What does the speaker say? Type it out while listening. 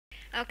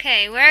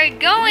Okay, we're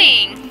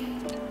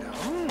going.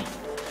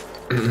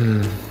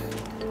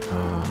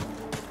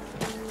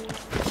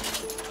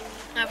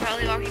 I'm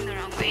probably walking the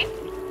wrong way.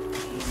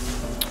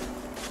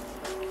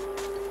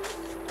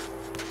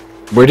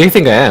 Where do you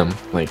think I am?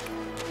 Like,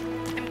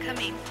 I'm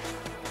coming.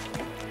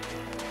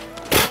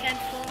 You can't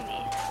fool me.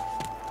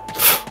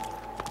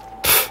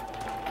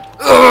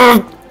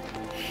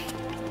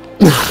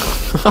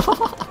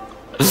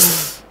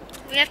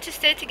 We have to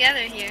stay together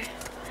here.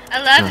 I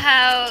love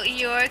how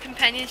your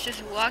companion's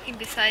just walking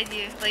beside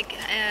you, like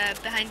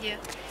behind you.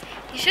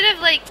 You should have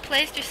like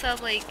placed yourself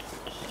like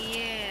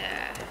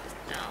here.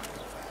 No.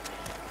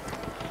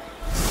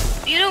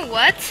 You know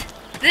what?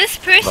 This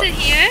person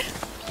here,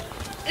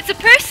 it's a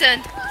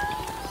person.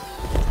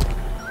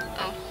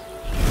 Oh.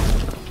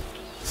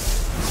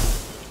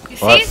 You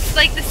see, it's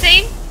like the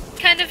same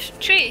kind of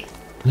tree.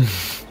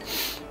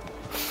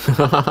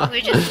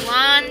 We're just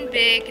one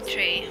big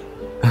tree.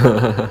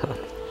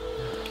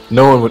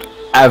 No one would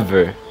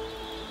ever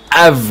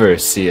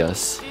see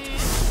us.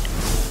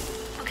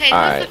 Okay,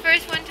 who's the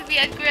first one to be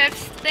at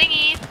Griff's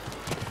thingy?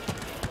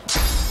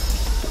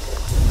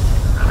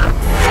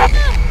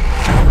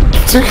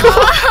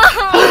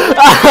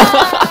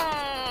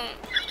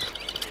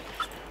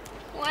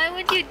 Why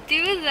would you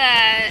do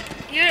that?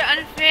 You're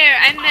unfair.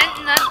 I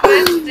meant not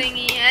Griff's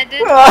thingy. I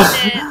didn't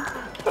mean it.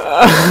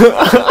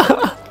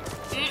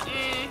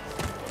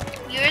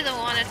 You're the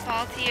one at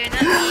fault here,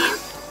 not me.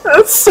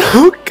 That's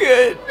so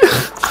good.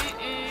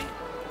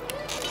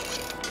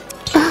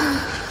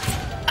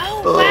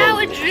 Oh wow,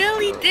 it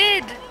really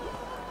did.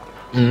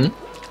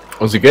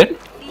 Was it good?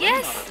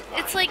 Yes,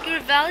 it's like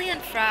Rebellion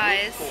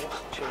fries.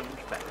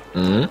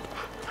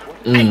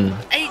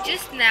 I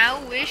just now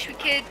wish we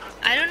could.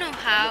 I don't know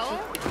how.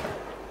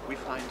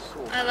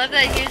 I love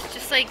that here's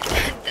just like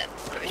that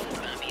person in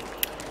front of me.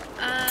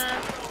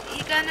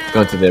 You gonna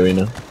go to the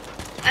arena.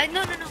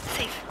 No,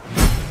 safe.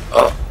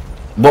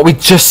 What we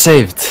just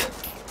saved.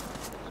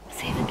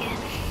 Save again.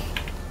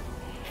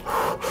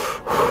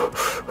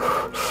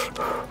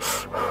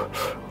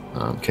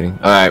 I'm kidding.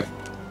 Alright.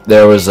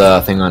 There was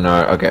a thing on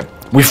our... Okay.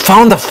 We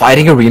found the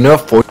fighting arena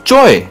for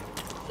Joy!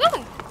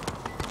 Woo!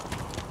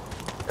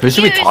 Who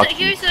should we talk to?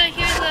 Here's a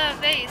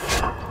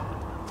base.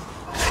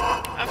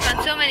 I've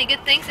found so many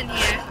good things in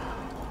here.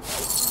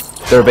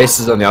 There are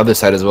bases on the other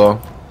side as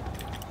well.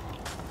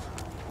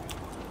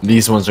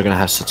 These ones are gonna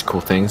have such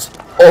cool things.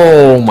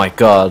 Oh my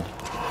god.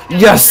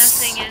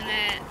 Yes! Nothing in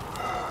it.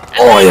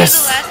 Oh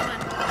yes! The last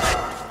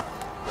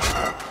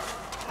one.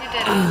 You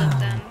did all of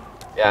them.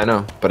 Yeah, I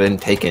know, but I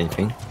didn't take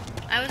anything.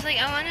 I was like,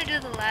 I want to do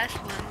the last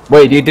one.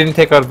 Wait, you didn't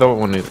take out the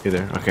one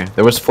either. Okay,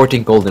 there was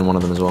 14 gold in one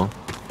of them as well.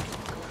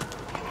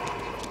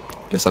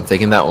 Guess I'm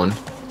taking that one.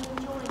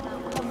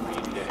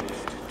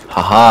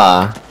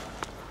 Haha.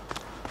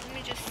 Let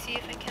me just see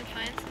if I can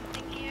find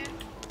something here.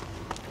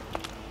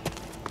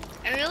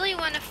 I really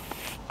want to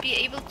be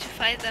able to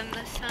fight them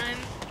this time.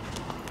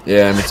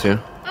 Yeah, me too.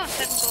 Oh,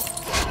 7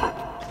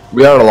 gold.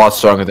 We are a lot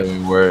stronger than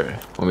we were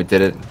when we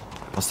did it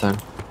last time.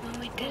 When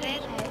we did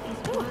it?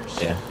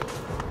 Yeah.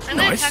 I'm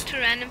gonna talk to a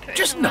random person.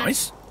 Just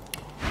nice.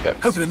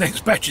 Yep. Hoping the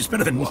next batch is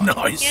better than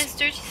nice. Yes,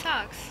 dirty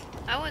socks.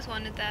 I always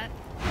wanted that.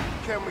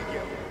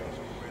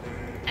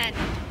 And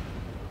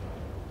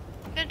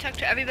I'm gonna talk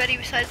to everybody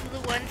besides the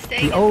one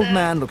staying. The old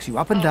man looks you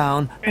up and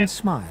down and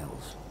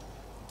smiles.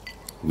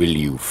 Will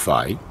you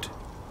fight?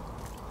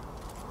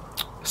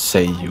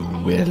 Say you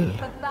will.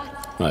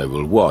 I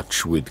will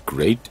watch with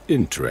great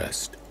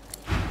interest.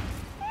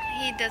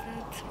 He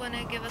doesn't want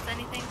to give us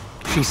anything.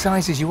 She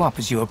sizes you up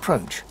as you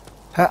approach.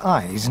 Her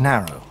eyes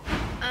narrow.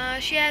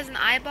 She has an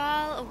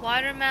eyeball, a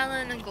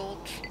watermelon, and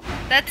gold.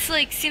 That's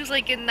like seems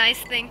like a nice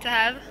thing to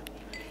have.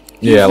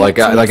 Yeah, like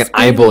an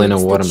eyeball in a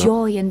watermelon. The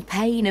joy and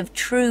pain of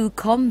true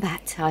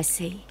combat, I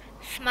see.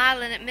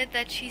 Smile and admit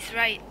that she's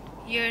right.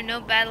 You're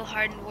no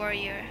battle-hardened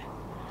warrior.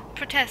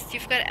 Protest.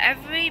 You've got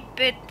every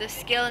bit the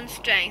skill and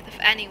strength of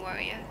any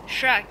warrior.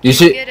 Shrug. You're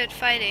good at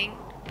fighting,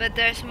 but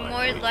there's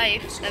more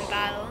life than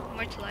battle.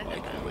 More to life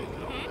than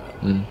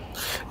battle.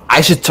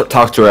 I should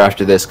talk to her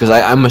after this because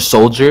I'm a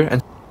soldier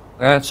and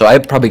so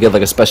I'd probably get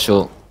like a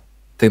special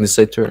thing to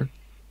say to her.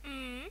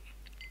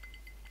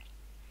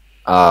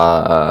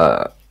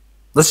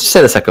 Let's just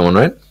say the second one,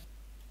 right?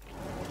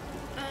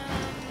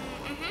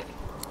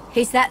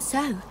 Is that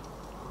so?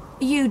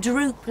 You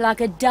droop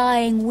like a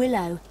dying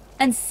willow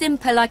and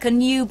simper like a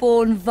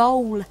newborn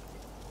vole.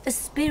 The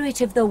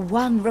spirit of the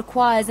One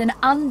requires an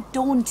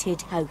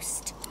undaunted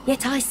host.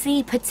 Yet I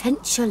see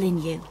potential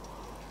in you.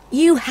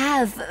 You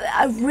have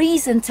a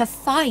reason to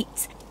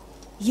fight.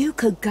 You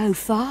could go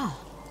far.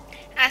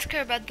 Ask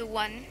her about the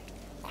One.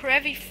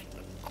 Query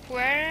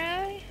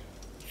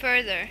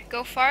further.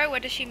 Go far?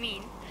 What does she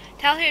mean?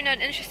 Tell her you're not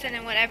interested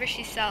in whatever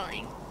she's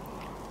selling.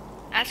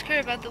 Ask her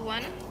about the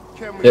One.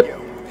 Yep.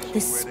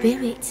 The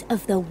spirit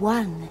of the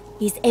One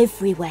is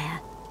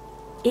everywhere.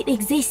 It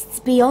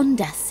exists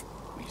beyond us,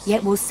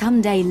 yet will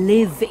someday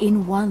live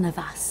in one of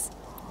us.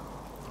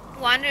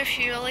 Wonder if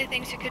she really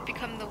thinks you could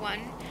become the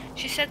One.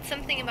 She said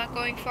something about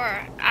going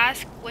far.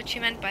 Ask what she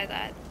meant by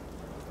that.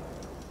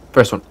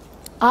 First one.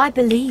 I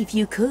believe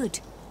you could,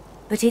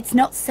 but it's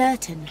not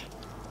certain.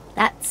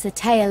 That's a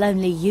tale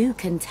only you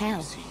can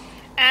tell.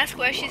 Ask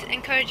why she's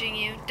encouraging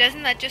you.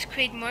 Doesn't that just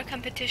create more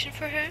competition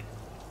for her?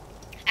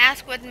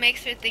 Ask what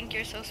makes her think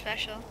you're so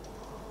special.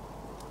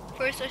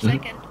 First or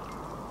second?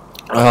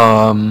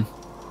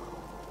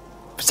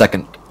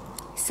 Second.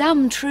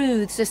 Some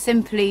truths are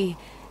simply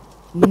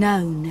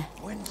known.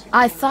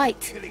 I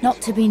fight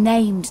not to be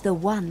named the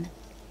one,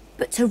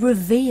 but to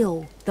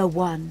reveal the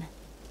one.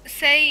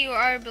 Say you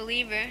are a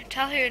believer.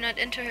 Tell her you're not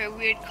into her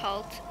weird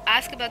cult.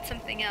 Ask about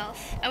something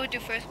else. I would do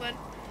first one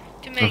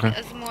to make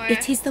us more...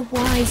 It is the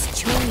wise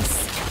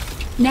choice.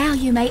 Now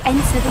you may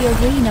enter the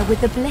arena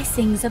with the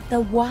blessings of the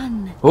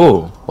one.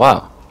 Oh,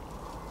 wow.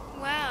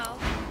 Wow.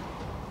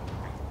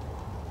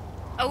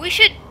 Oh, we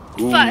should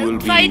Who fight will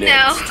be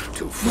now. next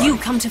to fight? You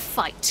come to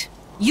fight.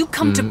 You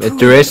come to prove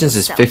durations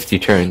is yourself. 50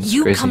 turns.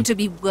 You Crazy. come to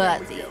be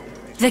worthy.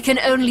 There can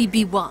only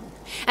be one,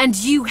 and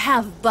you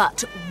have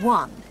but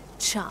one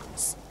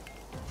chance.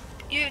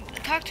 You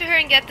talk to her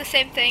and get the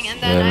same thing, and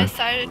then Yeah. I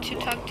started to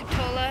talk to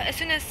Tola. As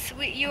soon as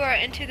you are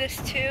into this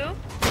too.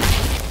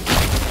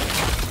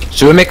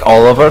 Should we make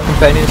all of our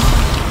companions?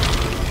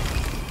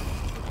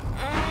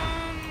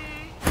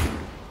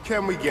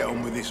 Can we get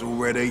on with this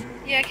already?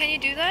 Yeah, can you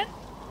do that?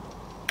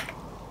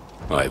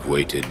 I've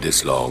waited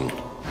this long.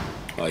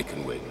 I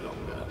can wait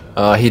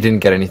longer. He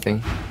didn't get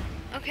anything.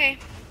 Okay,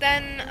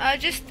 then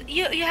just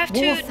you have to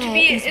Warfare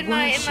be is in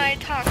my worship.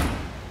 talk.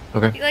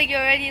 Okay. Like you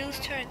already lose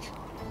turns.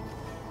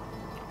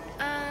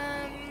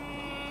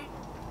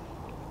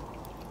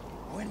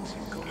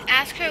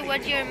 Ask her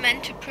what you're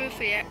meant to prove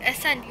for your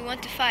Ascent. You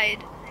want to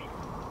fight.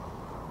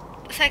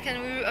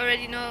 Second, we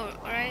already know,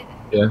 alright?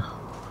 Yeah.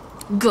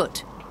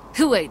 Good.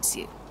 Who aids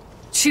you?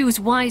 Choose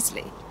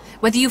wisely.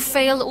 Whether you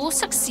fail or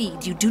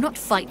succeed, you do not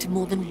fight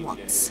more than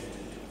once.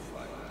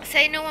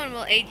 Say no one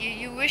will aid you.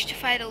 You wish to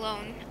fight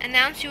alone.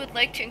 Announce you would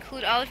like to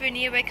include all of your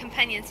nearby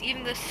companions,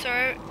 even the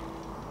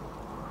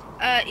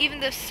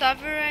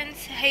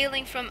sovereigns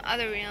hailing from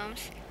other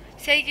realms.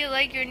 Say you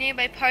like your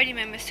nearby party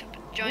members to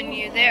join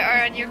you. They are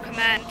at your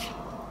command.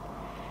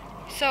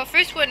 So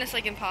first one is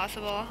like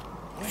impossible.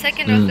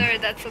 Second or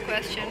third, that's the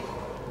question.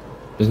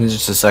 Isn't it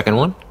just the second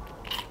one?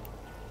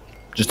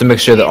 Just to make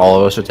sure that all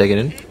of us are taken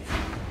in?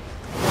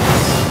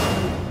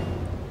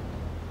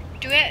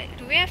 Do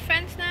we have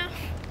friends now?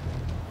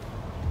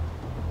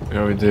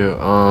 Yeah, we do.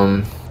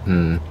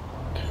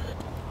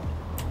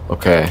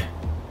 Okay.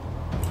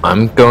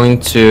 I'm going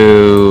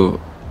to...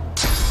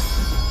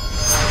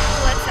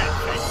 Let's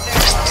sacrifice.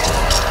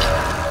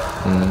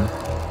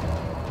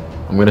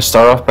 I'm gonna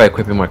start off by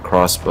equipping my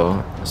crossbow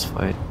in this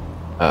fight.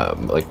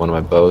 Like one of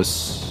my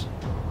bows.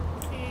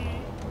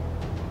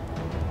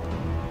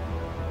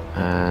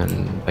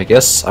 And I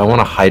guess I want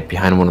to hide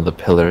behind one of the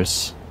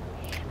pillars.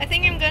 I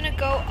think I'm gonna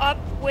go up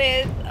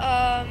with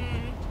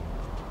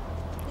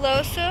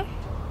Losa,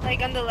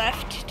 like on the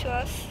left to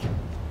us.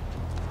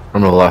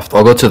 On the left.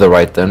 I'll go to the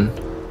right then.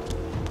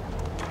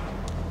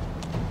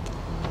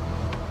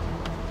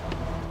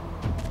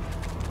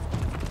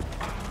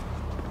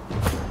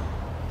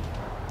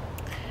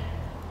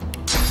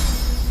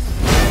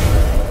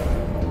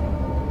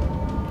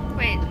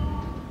 Wait.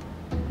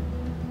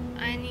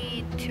 I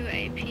need 2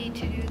 AP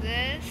to do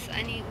this.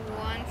 I need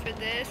 1 for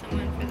this and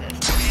 1 for this.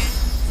 Okay.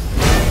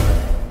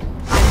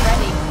 I'm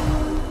ready.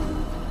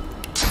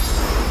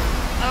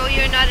 Oh,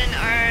 you're not in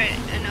our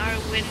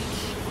wind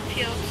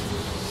field.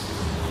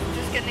 I'm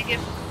just gonna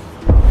give.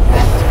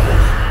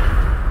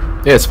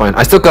 Yeah, it's fine.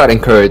 I still got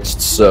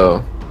encouraged,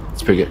 so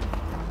it's pretty good.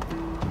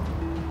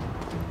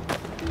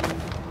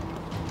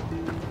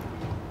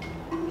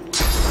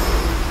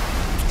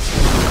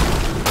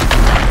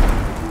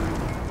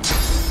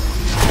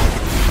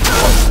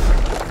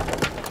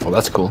 Oh,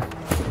 that's cool.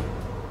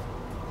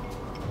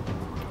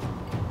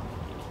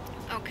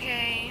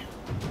 Okay.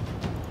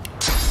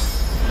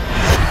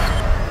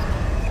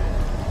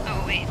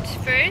 Oh wait.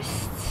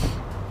 First,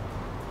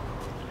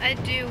 I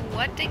do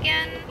what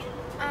again?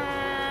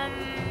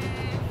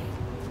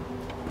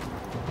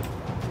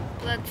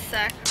 Blood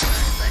sacrifice.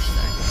 Flesh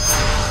sacrifice.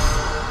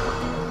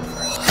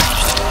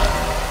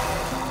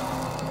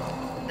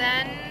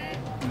 Then.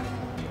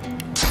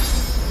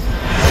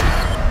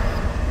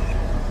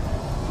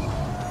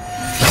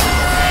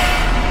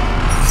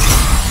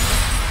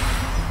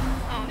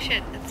 Oh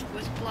shit! It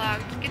was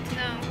blocked. Good to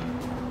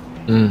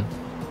know.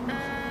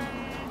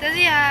 Does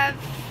he have?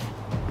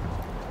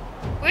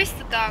 Where's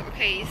the dog?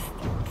 Okay, he's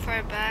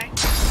far back.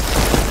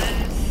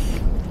 There's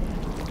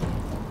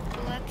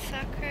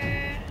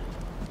Bloodsucker.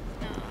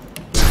 No.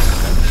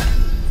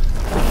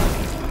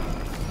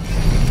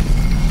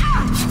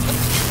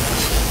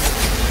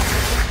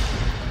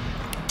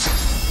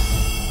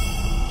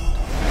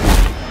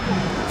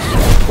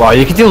 Wow,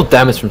 you can deal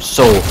damage from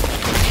soul.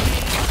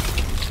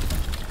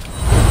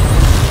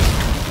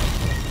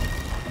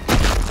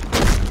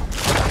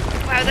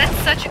 Wow, that's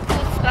such a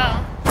cool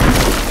spell.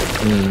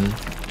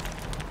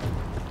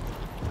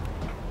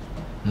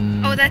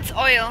 Oh, that's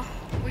oil.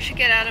 We should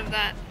get out of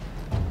that.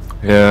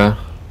 Yeah.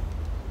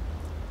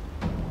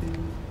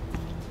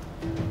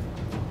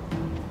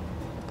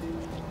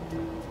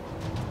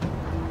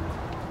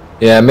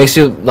 Yeah, it makes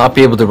you not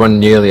be able to run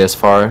nearly as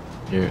far.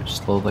 You're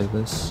slow like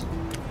this.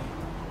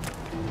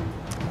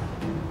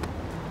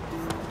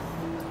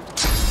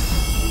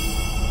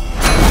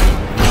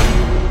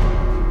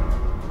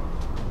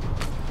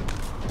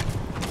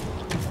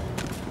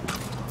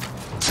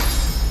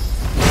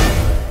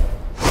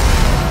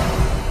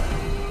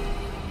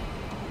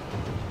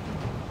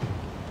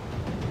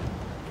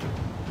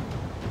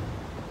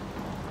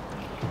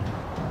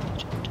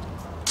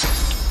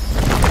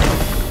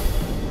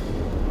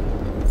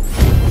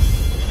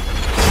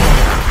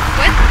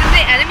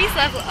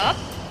 Level up?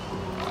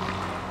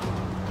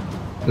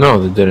 No,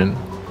 they didn't.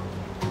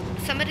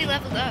 Somebody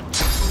leveled up.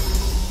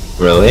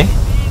 Really?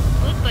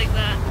 Looked like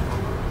that.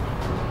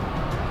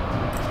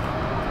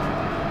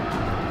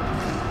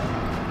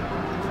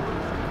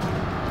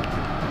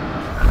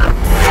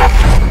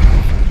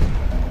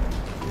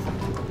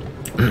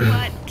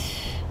 What?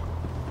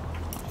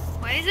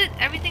 Why is it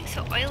everything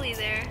so oily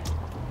there?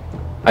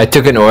 I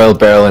took an oil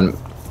barrel and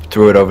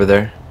threw it over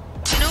there.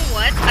 You know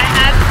what? I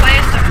have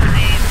firestorm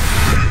grenades.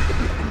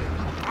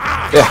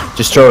 Yeah,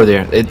 just throw it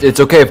there. It's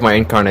okay if my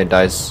incarnate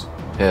dies.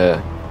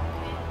 Yeah.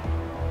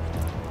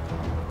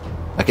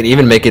 I could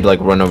even make it like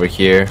run over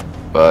here,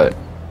 but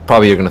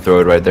probably you're gonna throw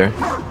it right there.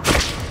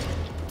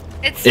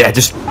 It's Yeah,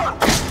 just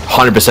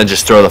 100%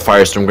 just throw the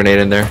firestorm grenade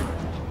in there.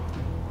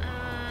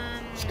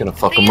 It's gonna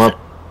fuck thing them is- up.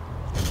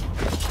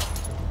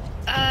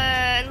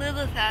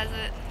 Lilith has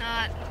it,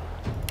 not.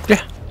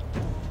 Yeah.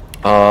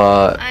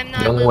 I'm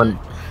not the only Lilith. one.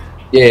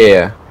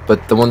 Yeah,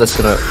 but the one that's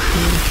gonna.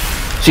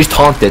 She's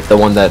taunted, the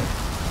one that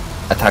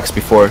attacks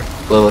before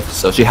Lilith,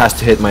 so she has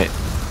to hit my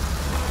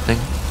thing.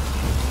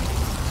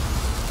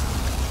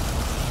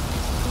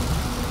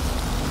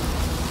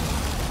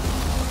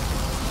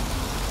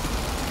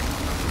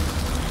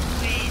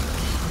 Wait.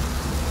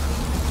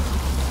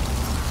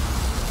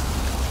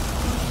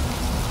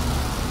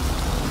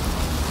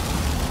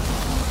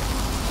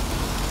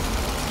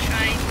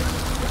 Trying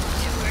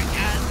to work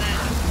out that.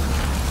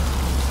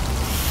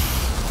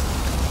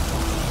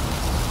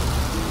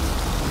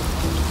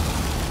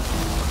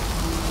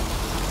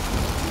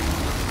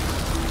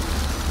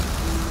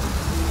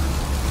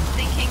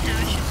 Thinking how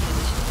I should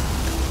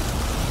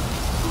position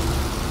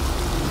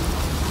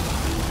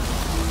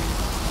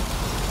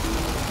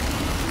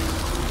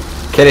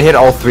Can I hit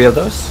all three of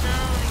those? it. No, I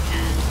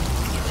can't. I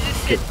can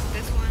just hit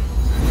this one.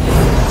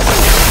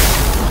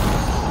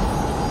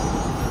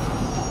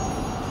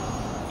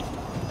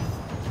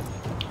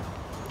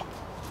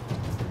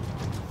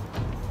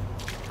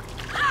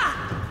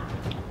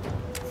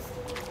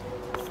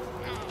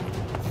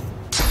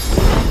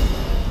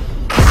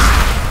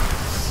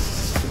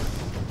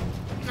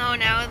 No,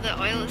 now the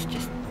oil is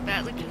just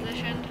badly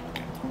positioned.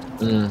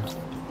 Mm.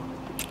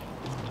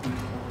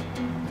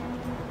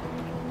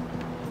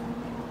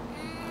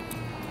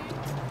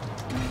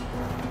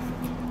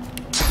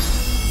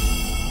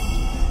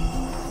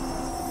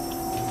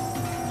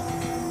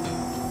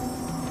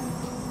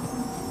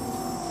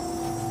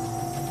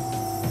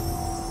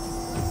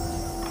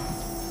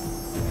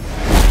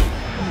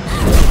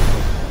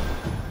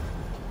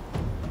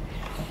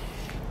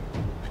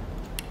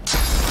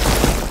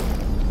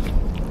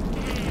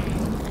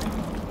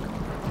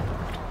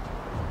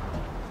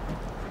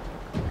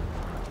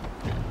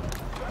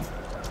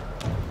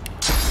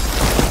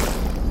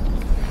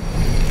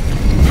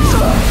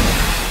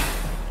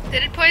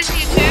 Did it poison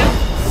you too?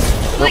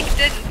 I feel like it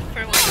didn't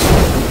for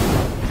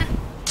once.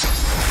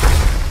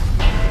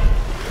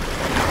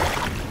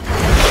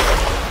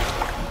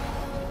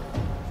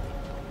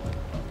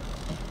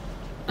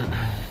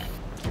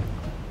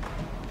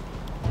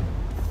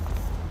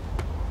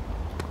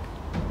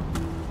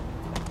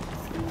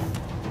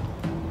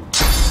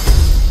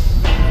 He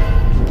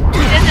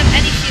doesn't have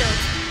any shield.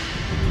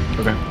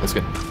 Okay, that's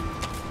good.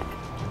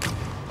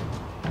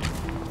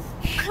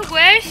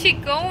 Where is she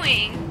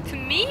going? To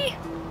me?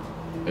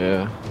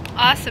 Yeah.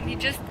 Awesome, he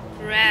just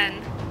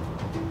ran.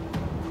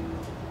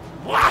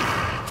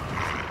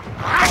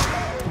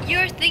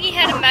 Your thingy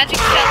had a magic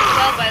shell as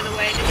well, by the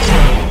way. Did you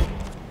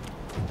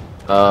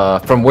know?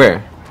 From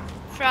where?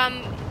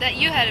 From that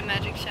you had a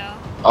magic shell.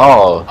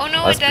 Oh. Oh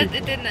no, that's it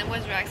pretty didn't. It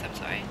was Rex. I'm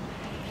sorry.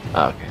 cool.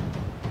 Oh, okay.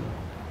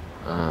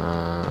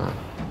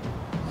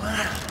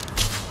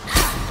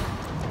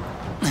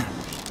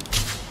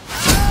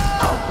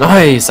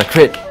 Nice, a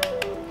crit.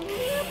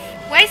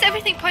 Why is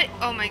everything point?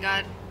 Oh my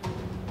god.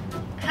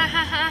 Ha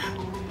ha ha.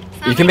 It's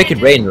not You can like make I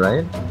it rain,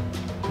 right?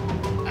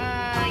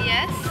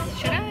 Yes.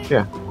 Should I?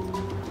 Yeah.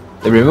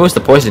 It removes the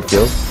poison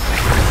field.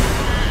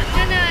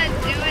 I'm gonna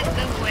do it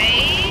the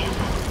way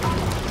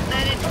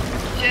that it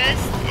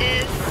just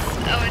is.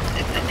 Oh, I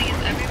think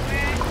it's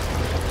everywhere.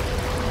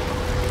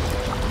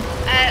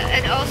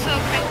 It also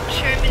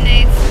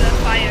terminates the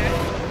fire.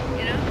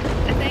 You know,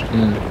 I think.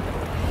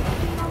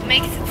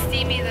 Makes it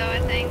steamy though, I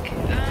think.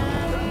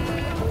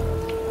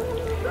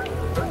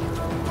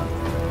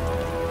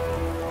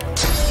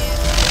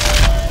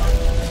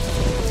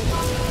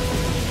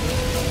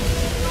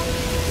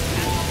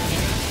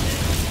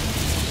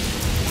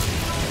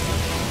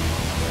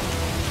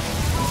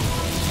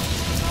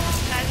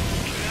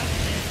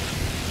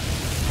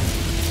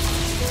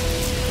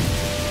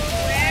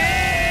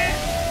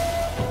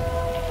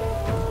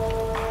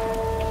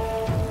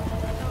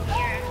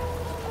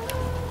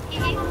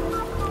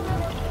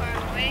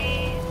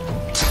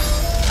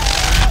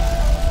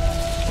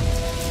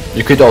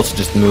 You could also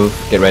just move,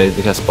 get ready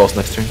to cast spells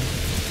next turn.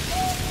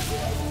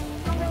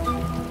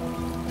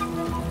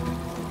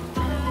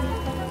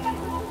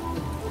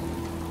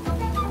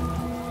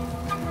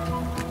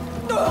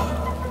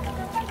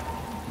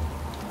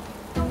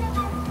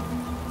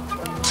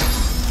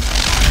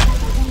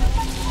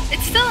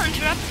 It's still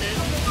interrupted.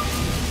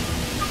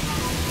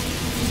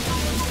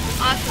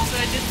 Awesome, so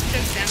I just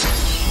took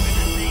damage for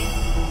nothing.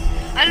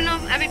 I don't know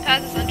if every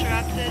path is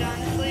interrupted,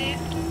 honestly.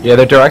 Yeah,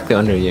 they're directly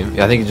under you.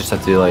 Yeah, I think you just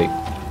have to like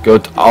go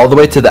all the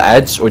way to the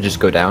edge or just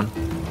go down.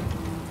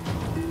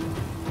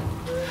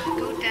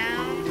 Go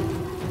down.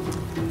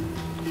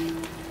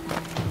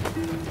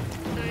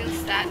 So you'll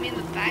stab me in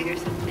the back or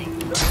something.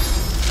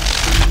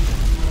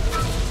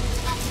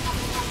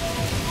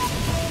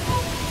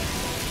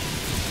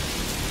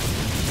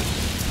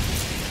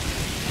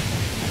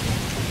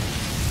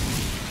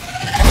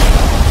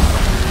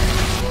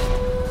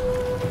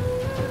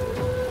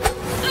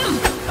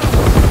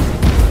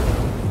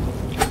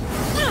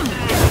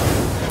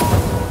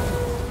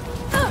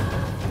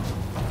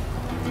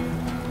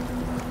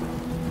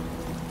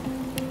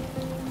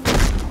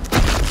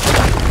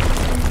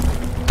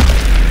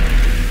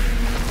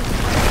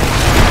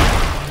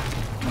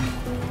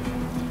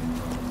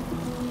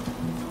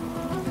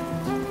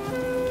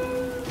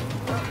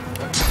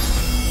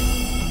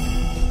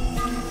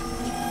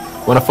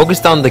 Want to focus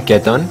down the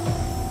Gedon?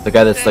 The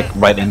guy that's like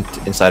right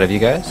inside of you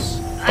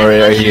guys? Or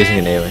are you using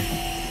an AoE?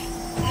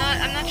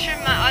 I'm not sure,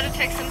 my auto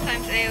attack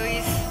sometimes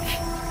AoEs.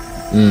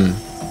 Hmm.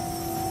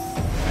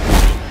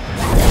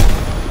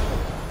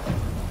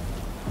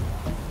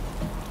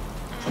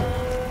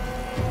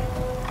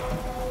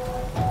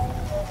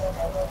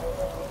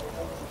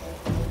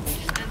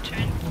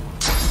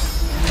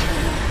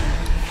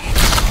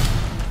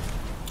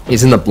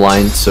 He's in the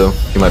blind, so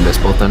he might miss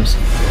both times.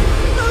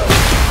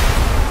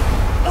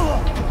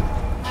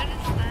 What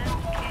is that?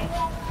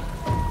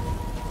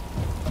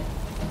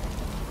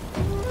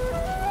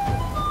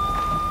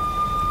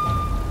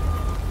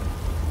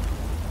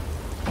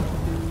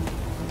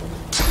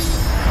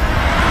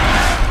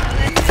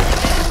 Okay.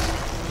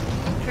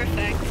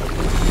 Perfect.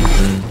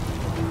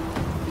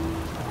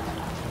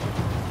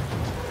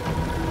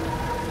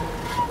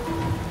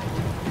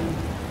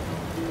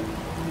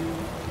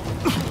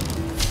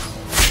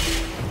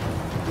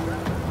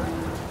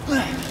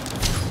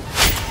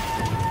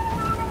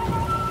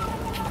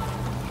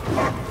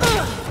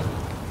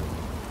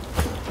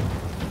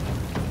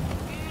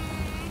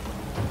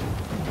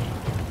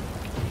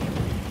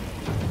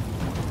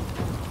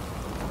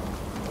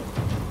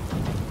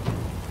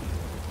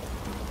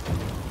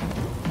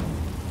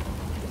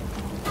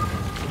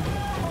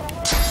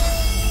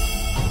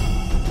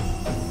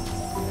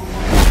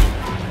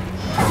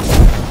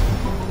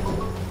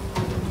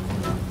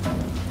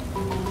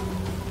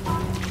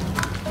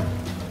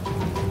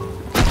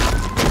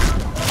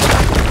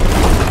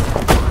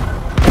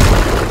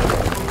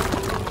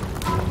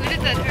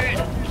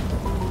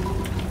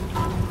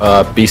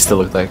 Beast it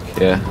looked like,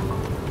 yeah.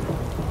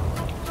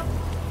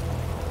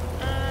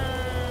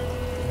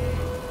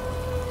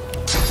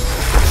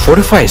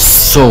 Fortify is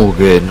so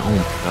good, oh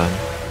my god.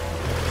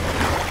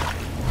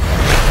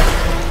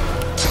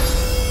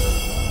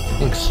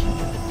 Thanks.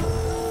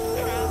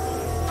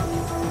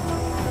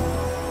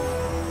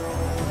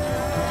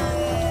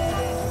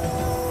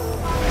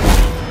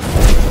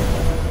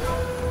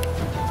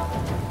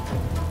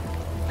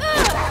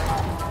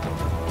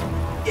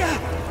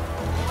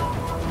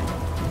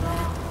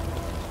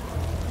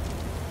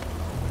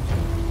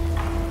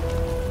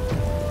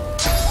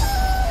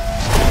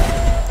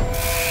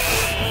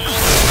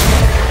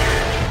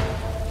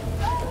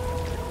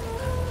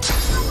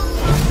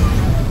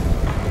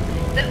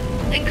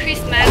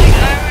 Increased magic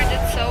armor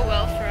did so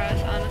well for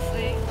us,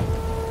 honestly.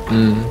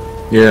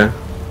 Yeah.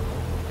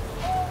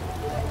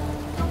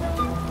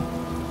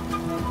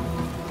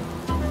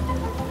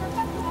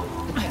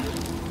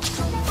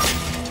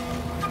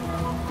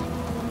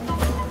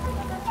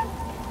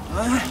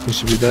 You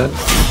should be dead.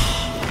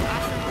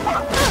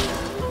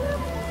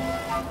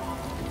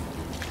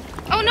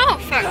 Oh no!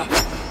 Fuck!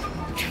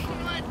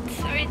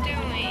 What are we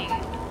doing?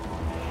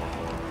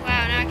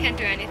 Wow, now I can't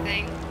do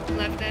anything.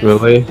 Left this.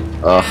 Really?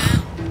 Ugh.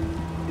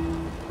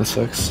 That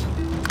sucks.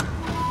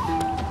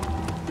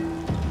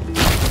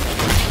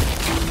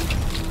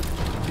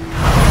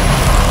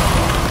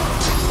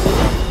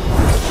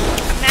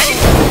 I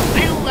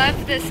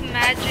love this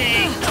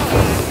magic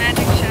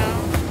shell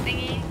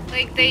thingy.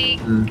 Like they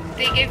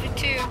gave it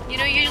 2. You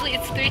know, usually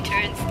it's 3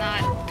 turns,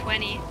 not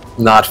 20.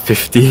 Not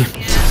 50. Yeah.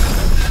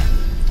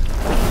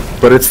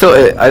 But it's still,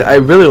 I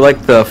really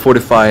like the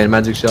Fortify and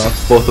Magic Shot.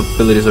 Both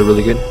abilities are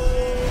really good.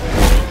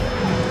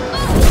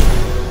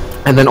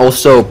 And then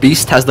also,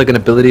 Beast has like an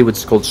ability which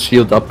is called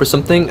Shield Up or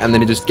something, and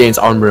then he just gains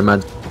armor and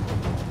magic.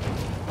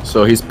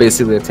 So he's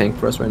basically a tank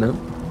for us right now.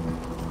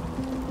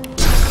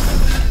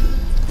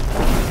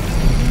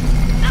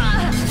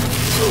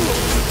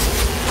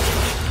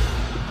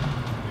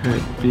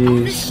 Alright,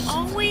 Beast. This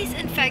always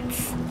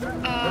infects,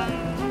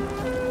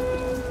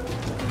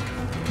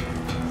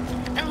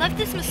 love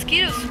this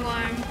mosquito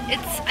swarm.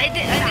 I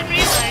didn't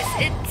realize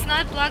it's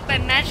not blocked by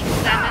magical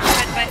damage,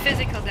 but by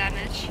physical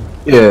damage.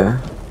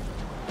 Yeah.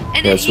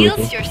 And Yeah, it it's really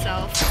heals cool.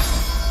 yourself.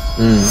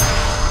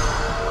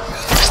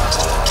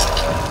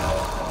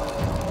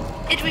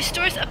 It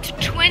restores up to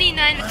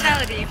 29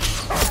 vitality.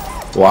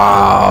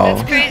 Wow.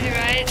 That's crazy,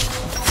 right?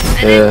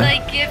 And Yeah. it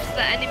like gives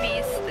the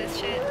enemies this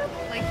shit,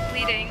 like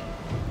bleeding.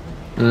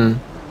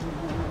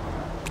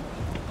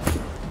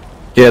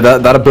 Yeah,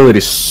 that ability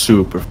is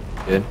super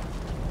good.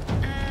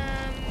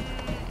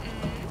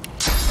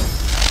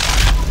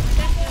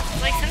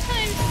 Like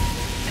sometimes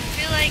I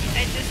feel like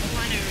I just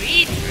want to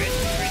read first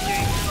before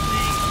doing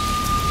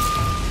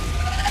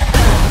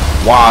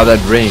something. Wow, that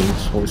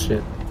rings. Holy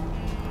shit.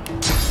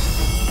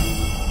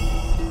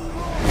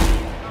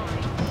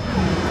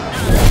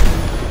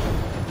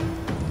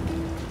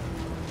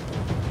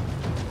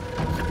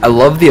 I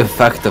love the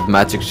effect of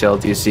magic shell.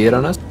 Do you see it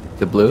on us?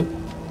 The blue?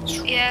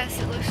 Yes,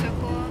 it looks so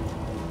cool.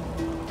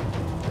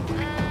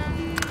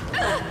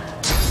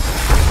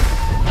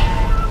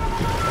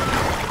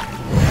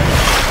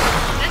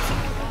 That's so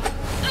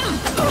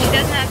cool. She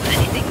doesn't have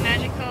anything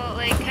magical,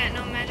 like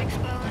no magic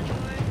spell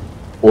anymore.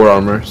 Or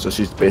armor, so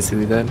she's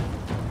basically dead.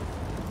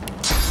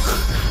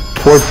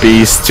 Poor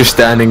beast, just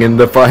standing in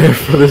the fire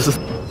for this.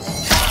 Yeah,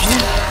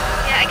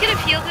 I could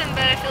have healed him,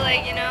 but I feel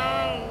like, you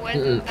know,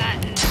 wasn't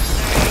that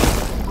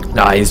necessary.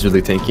 Nah, he's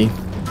really tanky.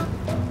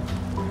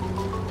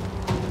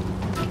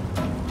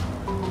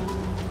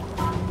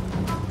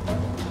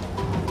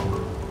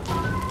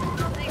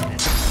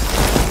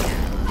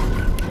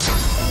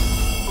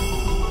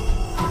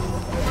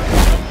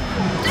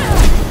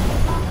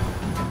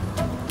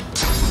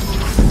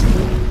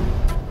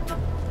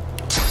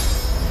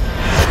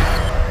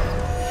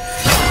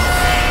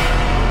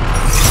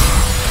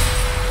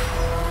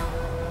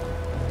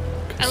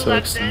 I So love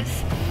exciting.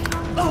 this.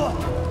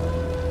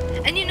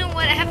 And you know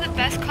what? I have the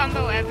best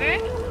combo ever.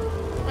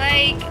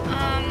 Like,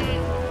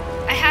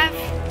 I have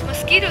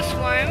Mosquito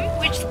Swarm,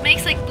 which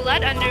makes like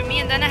blood under me,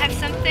 and then I have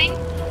something.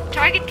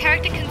 Target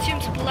character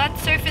consumes blood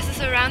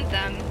surfaces around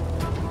them,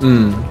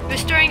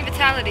 restoring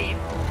vitality.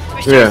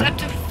 Restores up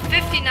to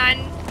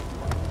 59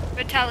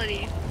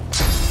 vitality,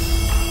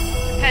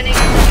 depending on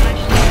how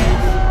much.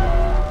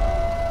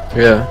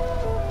 Yeah.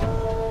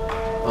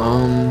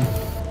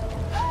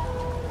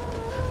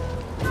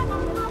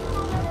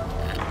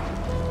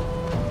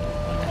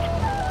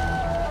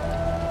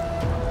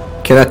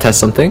 Can I test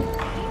something?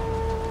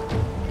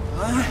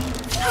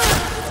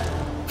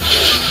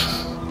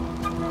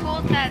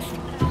 Cool test,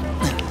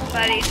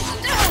 buddy.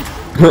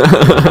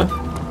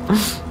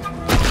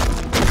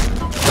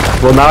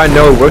 Well, now I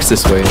know it works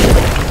this way.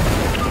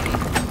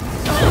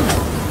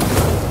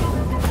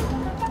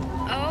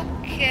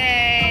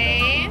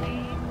 Okay.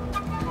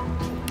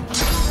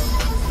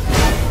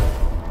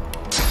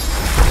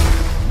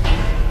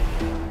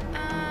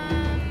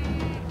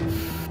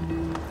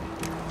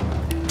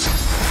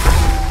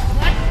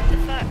 What the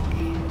fuck?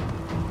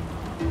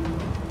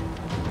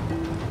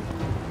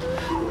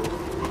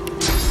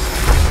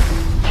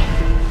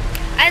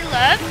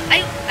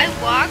 I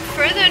walk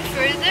further and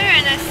further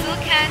and I still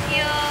can't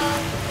heal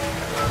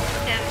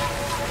him.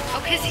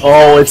 Oh, cause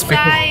he's It's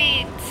because,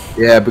 outside.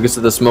 yeah, because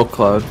of the smoke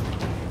cloud.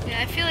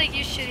 Yeah, I feel like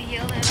you should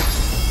heal him.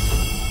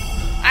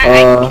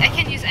 I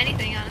can't use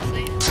anything,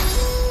 honestly.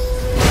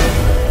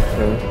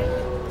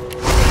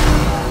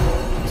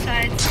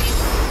 Besides these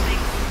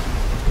things.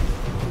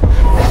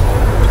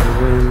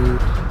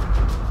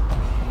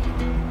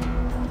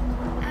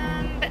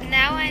 But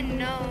now I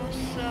know,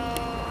 so...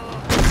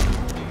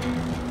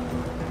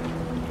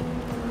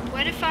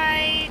 What if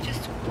I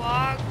just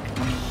walk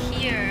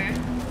here?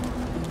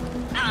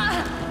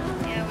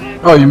 Yeah, whatever.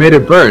 Oh, you made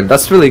it burn.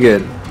 That's really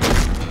good.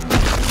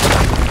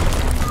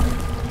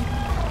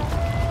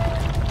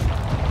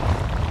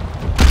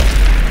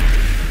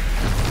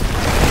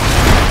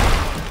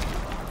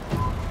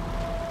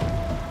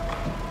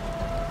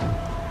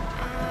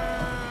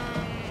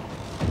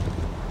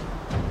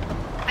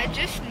 I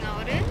just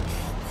noticed.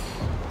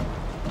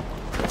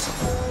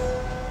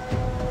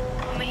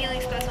 Oh, my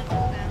healing spell's on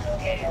cooldown.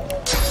 Okay.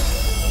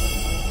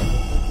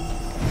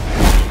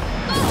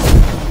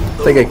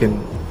 I think I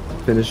can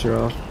finish her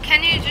off.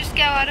 Can you just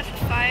go out of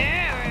the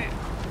fire,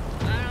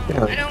 or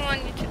Yeah. I don't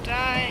want you to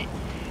die.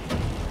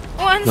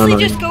 Oh, honestly, No.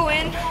 just go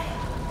in.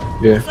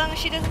 Yeah. As long as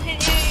she doesn't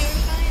hit you, you're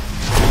fine.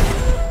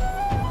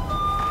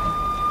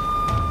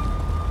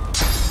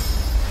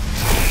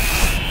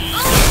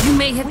 You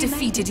may have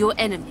defeated your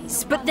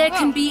enemies, but there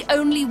can be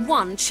only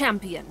one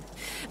champion.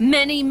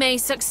 Many may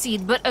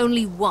succeed, but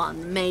only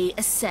one may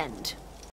ascend.